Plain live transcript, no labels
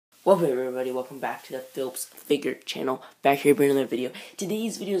Welcome everybody, welcome back to the Phillips Figure channel. Back here bringing another video.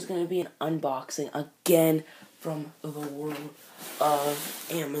 Today's video is going to be an unboxing again from the world of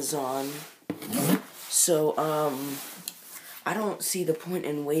Amazon. So, I don't see the point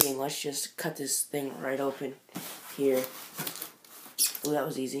in waiting. Let's just cut this thing right open here. Ooh, that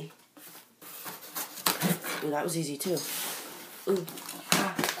was easy. Ooh, that was easy too. Ooh,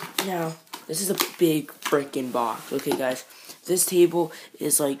 now, this is a big freaking box. Okay, guys. This table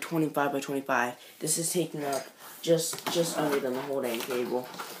is like 25 by 25. This is taking up just under than the whole dang table.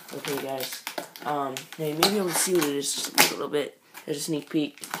 Okay, guys. Maybe able to see what it is just a little bit. There's a sneak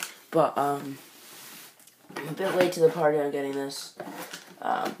peek. But, I'm a bit late to the party on getting this.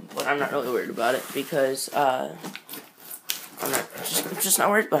 But I'm not really worried about it because, I'm just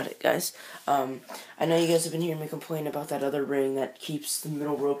not worried about it, guys. I know you guys have been hearing me complain about that other ring that keeps the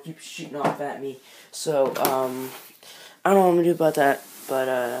middle rope keeps shooting off at me. So, I don't know what I'm gonna do about that, but,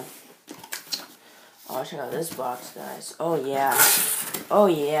 oh, check out this box, guys. Oh, yeah. Oh,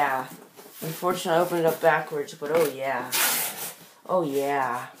 yeah. Unfortunately, I opened it up backwards, but oh, yeah. Oh,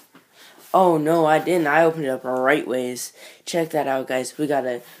 yeah. Oh, no, I didn't. I opened it up right ways. Check that out, guys. We got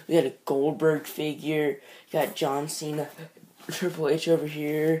a Goldberg figure. Got John Cena, Triple H over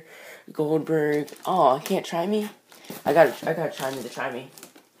here. Goldberg. Oh, can't try me? I gotta try me to try me.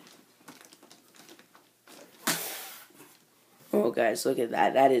 Oh, guys, look at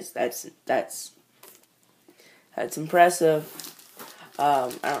that. That's impressive.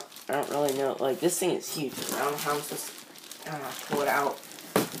 I don't really know. Like, this thing is huge. I don't know how I'm supposed to pull it out.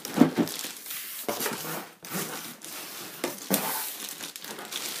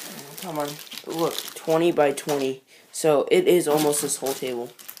 Come on. Look, 20 by 20. So, it is almost this whole table.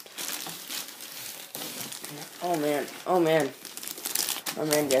 Oh, man. Oh, man. Oh,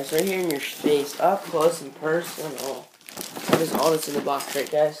 man, guys. Right here in your face. Up close and personal. That is all that's in the box,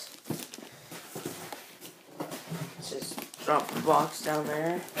 right, guys? Let's just drop the box down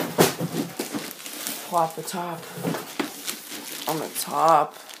there. Plop the top on the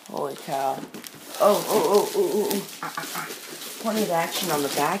top. Holy cow. Oh. Plenty of action on the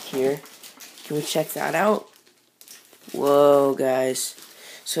back here. Can we check that out? Whoa, guys.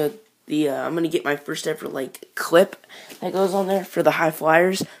 So, I'm going to get my first ever, clip that goes on there for the high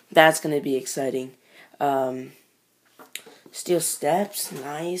flyers. That's going to be exciting. Steel steps,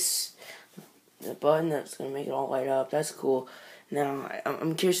 nice. The button that's going to make it all light up, that's cool. Now,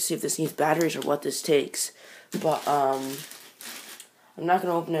 I'm curious to see if this needs batteries or what this takes. But, I'm not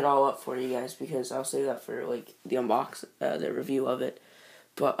going to open it all up for you guys because I'll save that for, the review of it.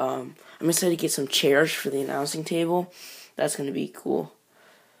 But, I'm excited to get some chairs for the announcing table. That's going to be cool.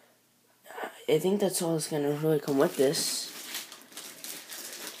 I think that's all that's going to really come with this.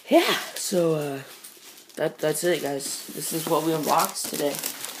 Yeah, so, That's it, guys. This is what we unboxed today.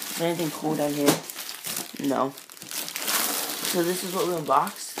 Is there anything cool down here? No. So this is what we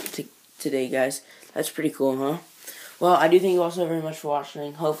unboxed today, guys. That's pretty cool, huh? Well, I do thank you all so very much for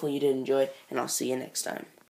watching. Hopefully you did enjoy, and I'll see you next time.